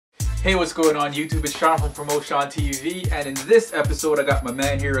Hey, what's going on YouTube? It's Sean from PromoSeanTV, and in this episode I got my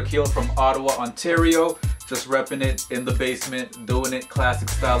man here, Akil from Ottawa, Ontario, just repping it in the basement, doing it classic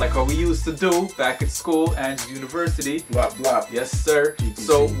style like how we used to do back at school and university. Blop, blop. Yes, sir.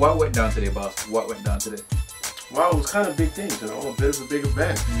 So what went down today, boss? What went down today? Well, it was kind of big things, you know, a bit of a big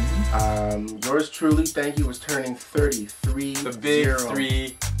event. Yours truly, thank you, was turning 33. The big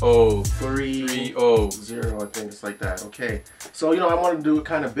 3-0. 3-0, I think it's like that. Okay. So, you know, I wanted to do it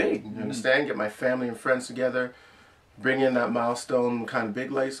kind of big, you understand? Get my family and friends together, bring in that milestone kind of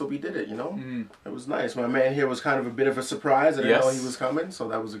big light, so we did it, you know? It was nice. My man here was kind of a bit of a surprise. I didn't know he was coming, so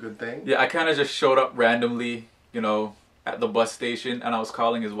that was a good thing. Yeah, I kind of just showed up randomly, you know, at the bus station, and I was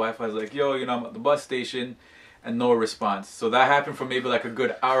calling his wife. I was like, yo, you know, I'm at the bus station. And no response. So that happened for maybe like a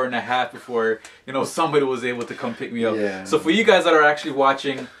good hour and a half before, you know, somebody was able to come pick me up. Yeah. So for you guys that are actually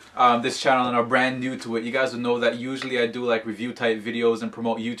watching this channel and are brand new to it, you guys will know that usually I do like review type videos and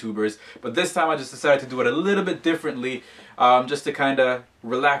promote YouTubers. But this time I just decided to do it a little bit differently, just to kind of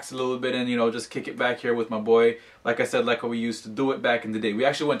relax a little bit and, you know, just kick it back here with my boy. Like I said, like how we used to do it back in the day. We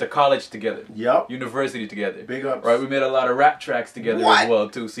actually went to college together. Yep. University together. Big ups. Right, we made a lot of rap tracks together as well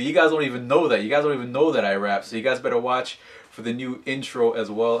too. So you guys don't even know that. You guys don't even know that I rap. So you guys better watch for the new intro as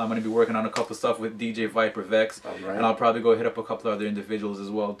well. I'm going to be working on a couple stuff with DJ Viper Vex. Alright. And I'll probably go hit up a couple other individuals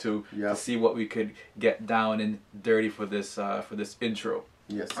as well too, to see what we could get down and dirty for this intro.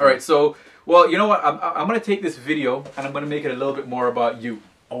 Yes. Alright, so, well, you know what? I'm going to take this video and I'm going to make it a little bit more about you.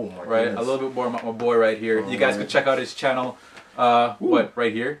 Oh my goodness. A little bit more about my boy right here. You guys can check out his channel. What,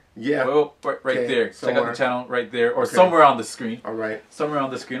 right here? Yeah. Well, right there. Somewhere. Check out the channel right there, or somewhere on the screen. Alright. Somewhere on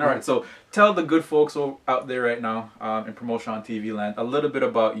the screen. Alright, so tell the good folks out there right now in PromoSeanTV land a little bit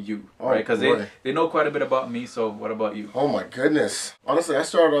about you, right? Because they know quite a bit about me, so what about you? Oh my goodness. Honestly, I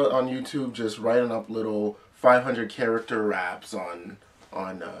started on YouTube just writing up little 500 character raps on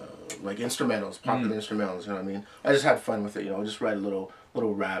like instrumentals, popular instrumentals, you know what I mean? I just had fun with it, you know, just write a little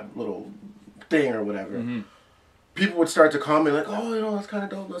rap, little thing or whatever. People would start to comment like, oh, you know, that's kind of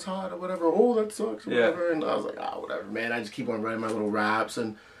dope, that's hot or whatever, oh, that sucks or whatever, and I was like, oh, whatever, man. I just keep on writing my little raps,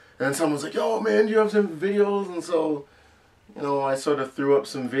 and then someone's like, yo, man, do you have some videos? And so, you know, I sort of threw up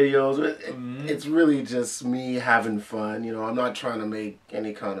some videos. It's really just me having fun, you know. I'm not trying to make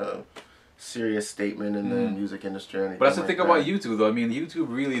any kind of serious statement in the music industry or anything. But that's the thing about YouTube, though. I mean, YouTube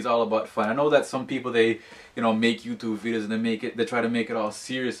really is all about fun. I know that some people, they, you know, make YouTube videos and they try to make it all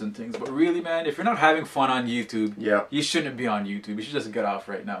serious and things. But really, man, if you're not having fun on YouTube, you shouldn't be on YouTube. You should just get off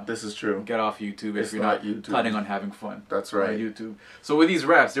right now. This is true. Get off YouTube if you're not planning on having fun. That's right. On YouTube. So with these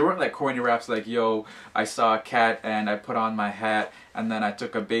raps, they weren't like corny raps like, yo, I saw a cat and I put on my hat and then I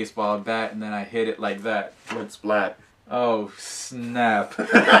took a baseball bat and then I hit it like that. With splat. Oh, snap.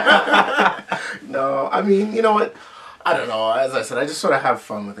 No, I mean, you know what? I don't know. As I said, I just sort of have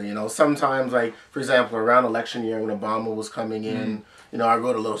fun with it, you know. Sometimes, like, for example, around election year when Obama was coming in, you know, I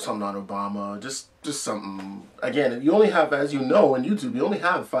wrote a little something on Obama. Just something. Again, you only have, as you know, in YouTube, you only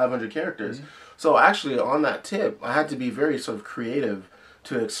have 500 characters. So actually, on that tip, I had to be very sort of creative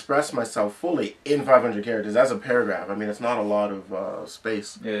to express myself fully in 500 characters as a paragraph. I mean, it's not a lot of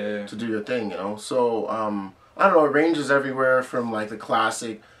space to do your thing, you know. So, I don't know, it ranges everywhere from like the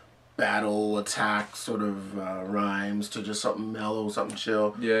classic battle, attack sort of rhymes to just something mellow, something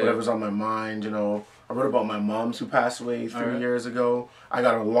chill, whatever's on my mind, you know. I wrote about my moms who passed away 3 years ago. I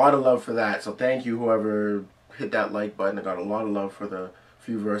got a lot of love for that, so thank you whoever hit that like button. I got a lot of love for the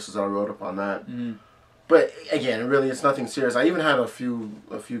few verses I wrote up on that. But again, really, it's nothing serious. I even had a few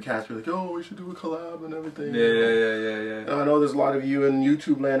cats be like, "Oh, we should do a collab and everything." Yeah. And I know there's a lot of you in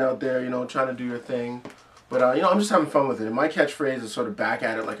YouTube land out there, you know, trying to do your thing. But, you know, I'm just having fun with it. And my catchphrase is sort of back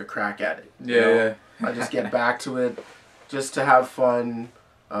at it like a crack at it. Yeah. I just get back to it just to have fun.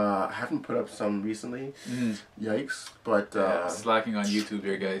 I haven't put up some recently. Yikes. But slacking on YouTube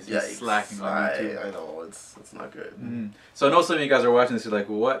here, guys. Yikes. Slacking on YouTube. I know, it's not good. So I know some of you guys are watching this, you're like,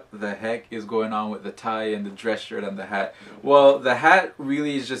 what the heck is going on with the tie and the dress shirt and the hat? Well, the hat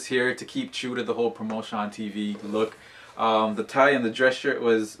really is just here to keep true to the whole PromoSeanTV look. The tie and the dress shirt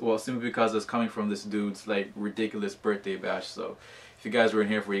was, well, simply because it's coming from this dude's like ridiculous birthday bash. So if you guys weren't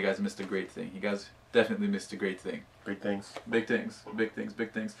here for it, you guys missed a great thing. You guys definitely missed a great thing. Big things. Big things. Big things.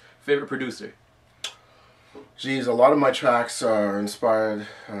 Big things. Favorite producer? Geez, a lot of my tracks are inspired.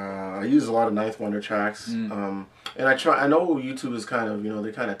 I use a lot of Ninth Wonder tracks. And I know YouTube is kind of, you know,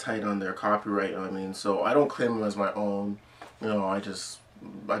 they're kind of tight on their copyright, you know what I mean? So I don't claim them as my own. You know, I just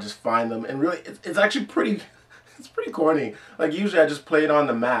find them, and really it's actually pretty it's pretty corny. Like usually I just play it on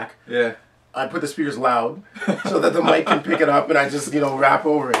the Mac. I put the speakers loud so that the mic can pick it up, and I just, rap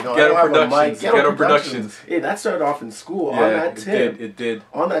over it. I Ghetto don't have a Productions. mic. Ghetto Productions. Hey, that started off in school. Yeah, On that tip. It did.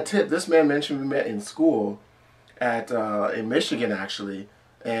 On that tip, this man mentioned we met in school at in Michigan, actually.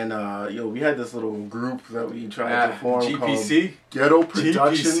 And, we had this little group that we tried to form GPC? called Ghetto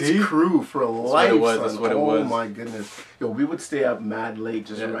Productions GPC? Crew for life. That's what it was. Oh, my goodness. We would stay up mad late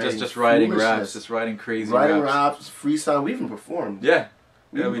just writing raps. Just writing crazy raps. Writing raps, freestyle. We even performed. Yeah.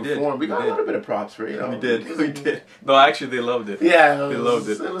 We did. We got a little bit of props for it. We did. No, actually, they loved it. Yeah, they loved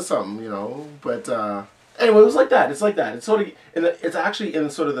it. It was something, But anyway, it was like that. It's like that. It's sort of, it's actually in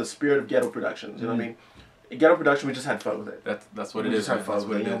sort of the spirit of Ghetto Productions. You know what I mean? Ghetto Production, we just had fun with it. That's what it is. We just had fun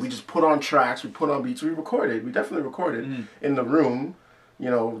with it. We just put on tracks. We put on beats. We recorded. We definitely recorded in the room.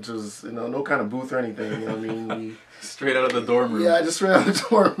 Just no kind of booth or anything. You know what I mean? Straight out of the dorm room. Yeah, just straight out of the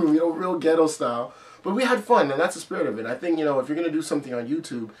dorm room. Real ghetto style. But we had fun, and that's the spirit of it. I think, if you're going to do something on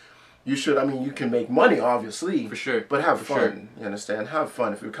YouTube, you should, you can make money, obviously. For sure. But have fun. Sure. You understand? Have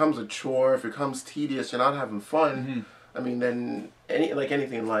fun. If it becomes a chore, if it becomes tedious, you're not having fun, then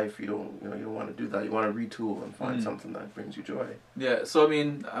anything in life, you don't want to do that. You want to retool and find something that brings you joy. Yeah, so,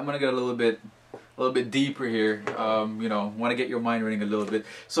 I'm going to get a little bit deeper here. Want to get your mind running a little bit.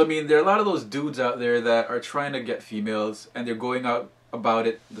 So, there are a lot of those dudes out there that are trying to get females, and they're going out about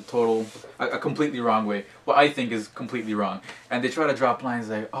it a completely wrong way. What I think is completely wrong. And they try to drop lines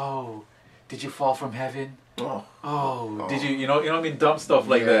like, "Oh, did you fall from heaven? Oh, did you know what I mean? Dumb stuff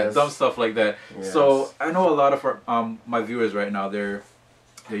like that. Dumb stuff like that." Yes. So I know a lot of our, my viewers right now, they're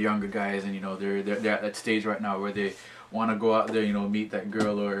younger guys, and they're at that stage right now where they want to go out there, meet that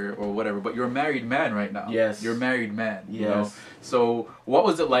girl or whatever. But you're a married man right now. Yes. You're a married man. Yes. So what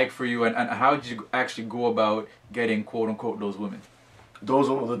was it like for you, and how did you actually go about getting quote unquote those women? Those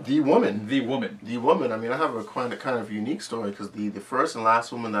are the woman. The woman. The woman. I have a kind of unique story because the first and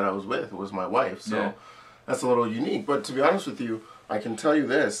last woman that I was with was my wife. So that's a little unique. But to be honest with you, I can tell you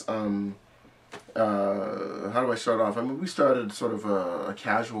this. How do I start off? We started sort of a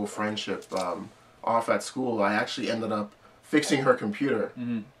casual friendship off at school. I actually ended up fixing her computer.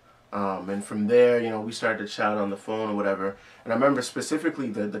 And from there, we started to chat on the phone or whatever. And I remember specifically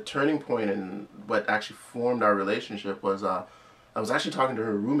the turning point and what actually formed our relationship was I was actually talking to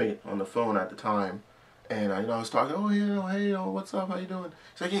her roommate on the phone at the time, and I was talking, hey, what's up, how you doing?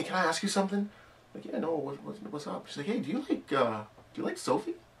 She's like, hey, can I ask you something? I'm like, yeah, no, what's up? She's like, hey, do you like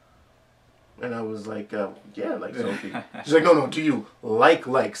Sophie? And I was like, yeah, I like Sophie. She's like, no, do you like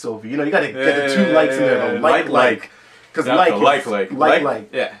Sophie? You gotta get the two likes in there, like. Because like.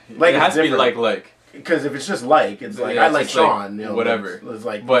 Yeah, like it has to be like. Because if it's just it's like, I like Sean, whatever. It's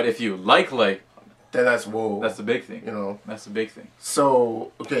like, but if you like. Then that's whoa. That's the big thing. That's the big thing.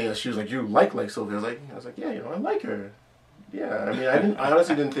 So she was like, "You like Sophie?" I was like, "Yeah, I like her." Yeah, I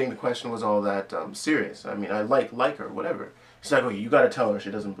honestly didn't think the question was all that serious. I like her, whatever. She's like, "Oh, you got to tell her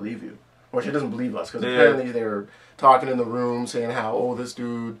she doesn't believe you, or she doesn't believe us," because apparently they were talking in the room saying how this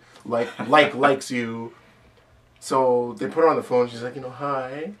dude likes you. So they put her on the phone. She's like,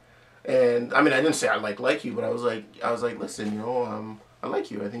 hi, and I didn't say I like you, but I was like, listen, I like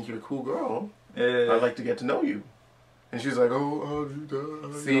you. I think you're a cool girl. I'd like to get to know you. And she's like,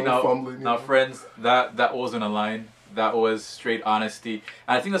 see, now friends, that wasn't a line. That was straight honesty.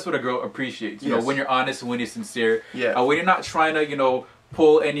 And I think that's what a girl appreciates. You know, when you're honest and when you're sincere. Yeah. When you're not trying to,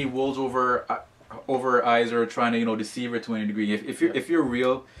 pull any wolves over her eyes or trying to, deceive her to any degree. If you're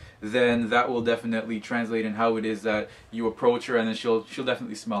real, then that will definitely translate in how it is that you approach her, and then she'll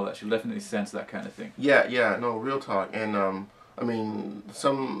definitely smell that. She'll definitely sense that kind of thing. Yeah, no, real talk. And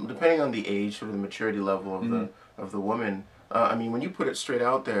depending on the age, sort of the maturity level of the woman, when you put it straight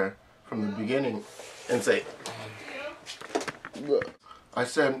out there from the beginning and say, I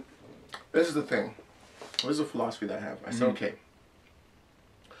said, this is the thing. This is a philosophy that I have. I said, okay,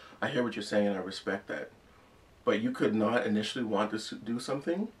 I hear what you're saying and I respect that. But you could not initially want to do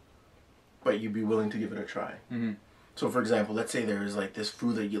something, but you'd be willing to give it a try. So for example, let's say there is like this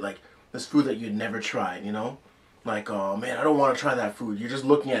food that you like, this food that you'd never tried, Like, oh man, I don't want to try that food. You're just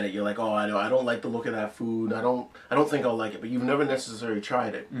looking at it. You're like, oh, I don't like the look of that food. I don't think I'll like it. But you've never necessarily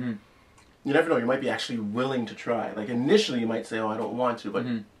tried it. You never know. You might be actually willing to try. Like initially, you might say, oh, I don't want to. But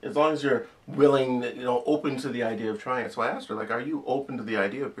as long as you're willing, open to the idea of trying it. So I asked her, like, are you open to the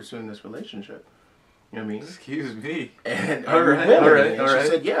idea of pursuing this relationship? You know what I mean? Excuse me. And all right. She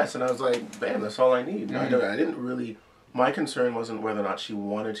said yes, and I was like, bam, that's all I need. I didn't really. My concern wasn't whether or not she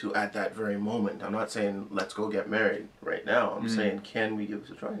wanted to at that very moment. I'm not saying let's go get married right now. I'm saying, can we give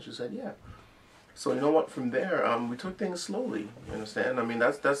this a try? And she said, yeah. So you know what? From there, we took things slowly. You understand?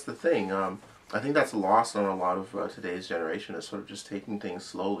 That's the thing. I think that's lost on a lot of today's generation, is sort of just taking things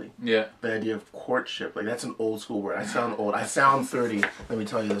slowly. Yeah. The idea of courtship, like that's an old school word. I sound old. I sound 30. Let me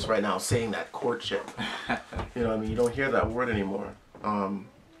tell you this right now, saying that courtship. You know what I mean? You don't hear that word anymore.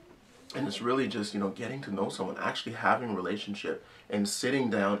 And it's really just, you know, getting to know someone, actually having a relationship and sitting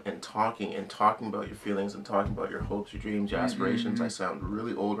down and talking about your feelings and talking about your hopes, your dreams, your aspirations. I sound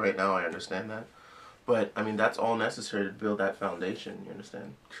really old right now. I understand that. But, I mean, that's all necessary to build that foundation. You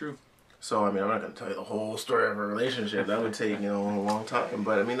understand? True. So, I mean, I'm not going to tell you the whole story of a relationship. That would take, you know, a long time.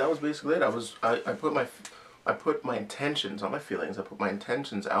 But, I mean, that was basically it. I put my intentions, not my feelings, I put my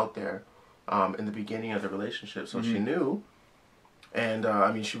intentions out there in the beginning of the relationship. So she knew. And,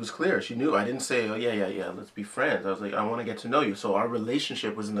 I mean, she was clear. She knew. I didn't say, oh, yeah, let's be friends. I was like, I want to get to know you. So our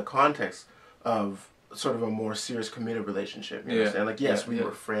relationship was in the context of sort of a more serious, committed relationship. You understand? Like, yes, we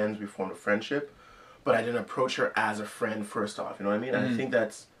were friends. We formed a friendship. But I didn't approach her as a friend first off. You know what I mean? And I think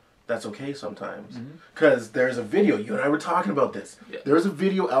that's okay sometimes. Because there's a video. You and I were talking about this. There's a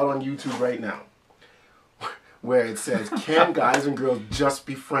video out on YouTube right now where it says, can guys and girls just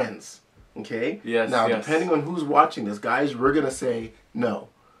be friends? Okay? Yes. Now, depending on who's watching this, guys, we're going to say no.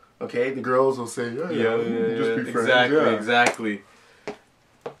 Okay? The girls will say, just be friends. Exactly.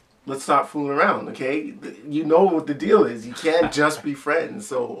 Let's stop fooling around, okay? You know what the deal is. You can't just be friends.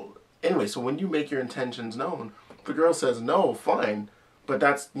 So, anyway, so when you make your intentions known, if the girl says no, fine. But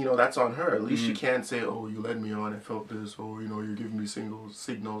that's, you know, that's on her. At least she can't say, oh, you led me on, I felt this, or, you know, you're giving me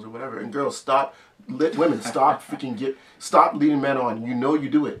signals or whatever. And girls, women, stop leading men on. You know you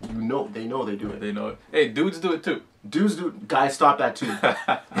do it. You know they do it. They know it. Hey, dudes do it too. Dudes do it. Guys, stop that too. You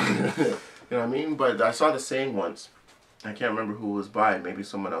know what I mean? But I saw the saying once. I can't remember who it was by. Maybe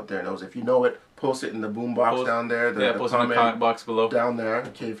someone out there knows. If you know it, post it in the boom box down there. Post in the comment box below. Down there.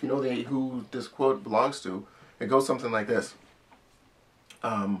 Okay, if you know who this quote belongs to, it goes something like this.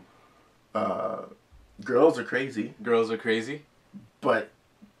 Girls are crazy. Girls are crazy. But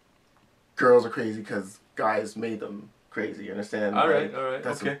girls are crazy because guys made them crazy. You understand? All right.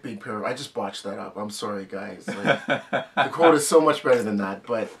 That's a big paragraph. I just botched that up. I'm sorry, guys. Like, the quote is so much better than that.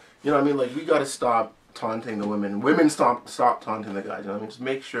 But, you know what I mean? Like, we got to stop taunting the women. Women stop taunting the guys. You know what I mean? Just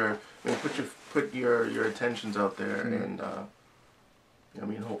make sure, put your intentions out there and, I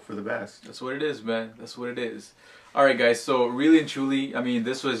mean, hope for the best. That's what it is, man. That's what it is. All right, guys. So really and truly, I mean,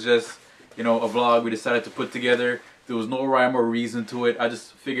 this was just, you know, a vlog we decided to put together. There was no rhyme or reason to it. I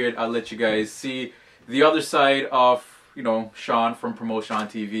just figured I'd let you guys see the other side of, you know, Sean from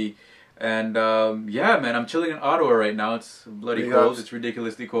PromoSeanTV. And yeah, man, I'm chilling in Ottawa right now. It's bloody cold. It's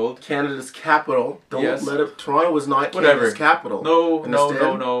ridiculously cold. Canada's capital. Don't let it. Toronto is not Canada's capital.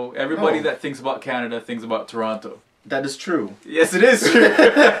 No. Everybody that thinks about Canada thinks about Toronto. That is true. Yes, it is true.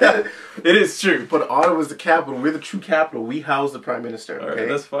 It is true. But Ottawa is the capital. We're the true capital. We house the Prime Minister. Okay, all right,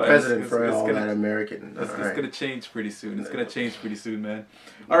 that's fine. President for all that American. It's gonna change pretty soon. It's gonna change pretty soon, man.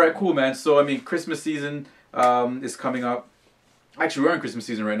 All right, cool, man. So I mean, Christmas season is coming up. Actually, we're in Christmas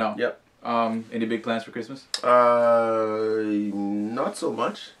season right now. Yep. Any big plans for Christmas? Not so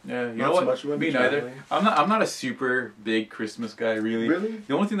much. Yeah, you know what? Me neither. I'm not a super big Christmas guy, really. Really?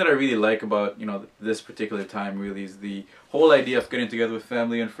 The only thing that I really like about, you know, this particular time really is the whole idea of getting together with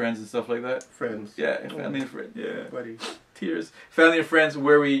family and friends and stuff like that. Friends. Yeah, family and friends. Yeah. Buddy. Tears. Family and friends,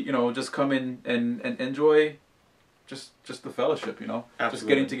 where we, you know, just come in and enjoy just the fellowship, you know. Absolutely. Just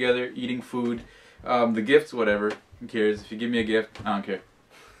getting together, eating food, the gifts, whatever. Who cares? If you give me a gift, I don't care.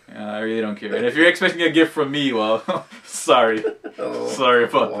 I really don't care. And if you're expecting a gift from me, well, sorry. Sorry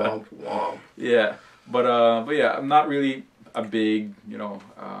about that. Yeah. But yeah, I'm not really a big, you know,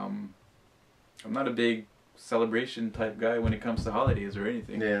 I'm not a big celebration type guy when it comes to holidays or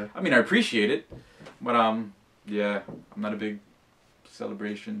anything. Yeah. I mean, I appreciate it, but yeah, I'm not a big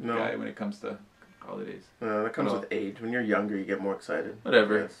celebration guy when it comes to holidays. That comes with age. When you're younger, you get more excited.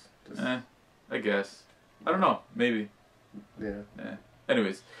 Whatever. I guess. I don't know. Maybe. Yeah.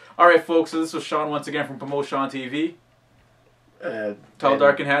 Anyways, all right, folks. So this was Sean once again from PromoSeanTV. Tall,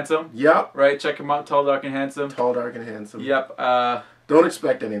 dark, and handsome. Yep. Right. Check him out. Tall, dark, and handsome. Tall, dark, and handsome. Yep. Don't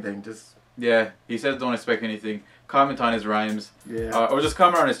expect anything. Just. Yeah. He says don't expect anything. Comment on his rhymes. Yeah. Or just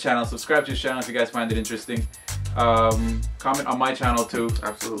comment on his channel. Subscribe to his channel if you guys find it interesting. Comment on my channel too.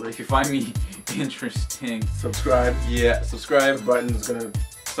 Absolutely. If you find me interesting. Subscribe. Yeah. Subscribe. The button's gonna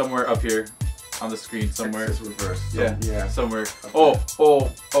somewhere up here. On the screen somewhere. It's reversed. So, yeah, somewhere. Okay.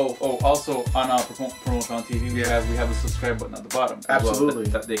 Also on our PromoSeanTV, we have a subscribe button at the bottom. Absolutely.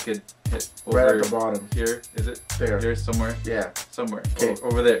 That they could hit over right at the bottom. Here, is it? There. Here somewhere. Yeah. Somewhere. Okay.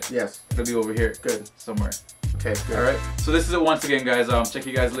 Over there. Yes. It'll be over here. Good. Somewhere. Okay. Good. All right. So this is it once again, guys. Check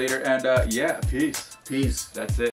you guys later, and yeah, peace. Peace. That's it.